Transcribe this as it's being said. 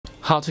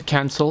How to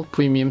cancel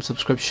premium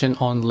subscription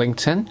on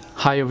LinkedIn.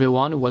 Hi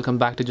everyone, welcome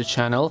back to the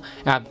channel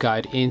App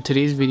Guide. In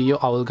today's video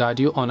I will guide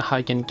you on how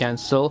you can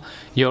cancel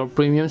your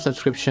premium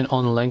subscription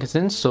on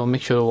LinkedIn, so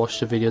make sure to watch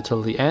the video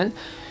till the end.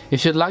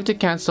 If you'd like to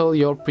cancel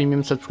your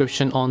premium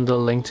subscription on the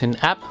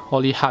LinkedIn app,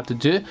 all you have to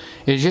do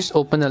is just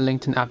open the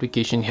LinkedIn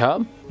application here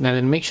and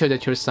then make sure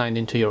that you're signed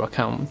into your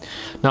account.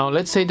 Now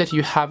let's say that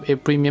you have a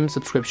premium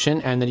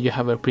subscription and then you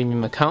have a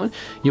premium account.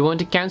 You want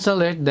to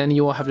cancel it, then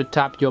you will have to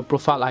tap your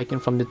profile icon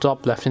from the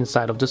top left hand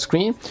side of the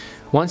screen.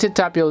 Once you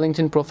tap your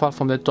LinkedIn profile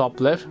from the top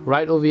left,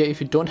 right over here, if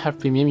you don't have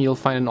premium, you'll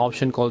find an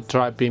option called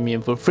try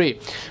premium for free.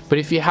 But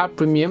if you have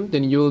premium,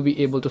 then you will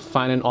be able to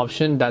find an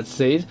option that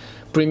says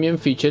premium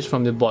features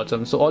from the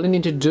bottom. So all you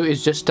need to do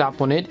is just tap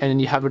on it, and then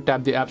you have to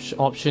tap the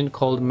option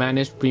called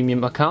manage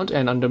premium account,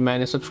 and under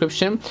manage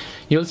subscription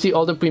you'll see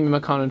all the premium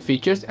account and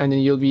features, and then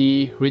you'll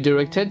be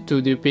redirected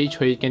to the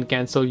page where you can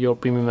cancel your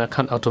premium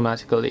account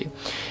automatically.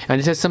 And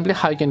this is simply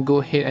how you can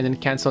go ahead and then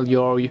cancel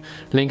your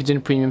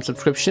LinkedIn premium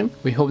subscription.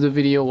 We hope the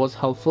video was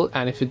helpful,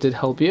 and if it did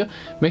help you,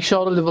 make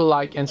sure to leave a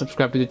like and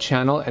subscribe to the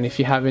channel. And if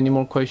you have any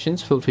more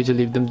questions, feel free to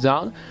leave them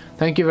down.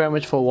 Thank you very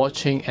much for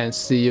watching, and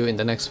see you in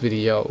the next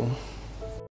video.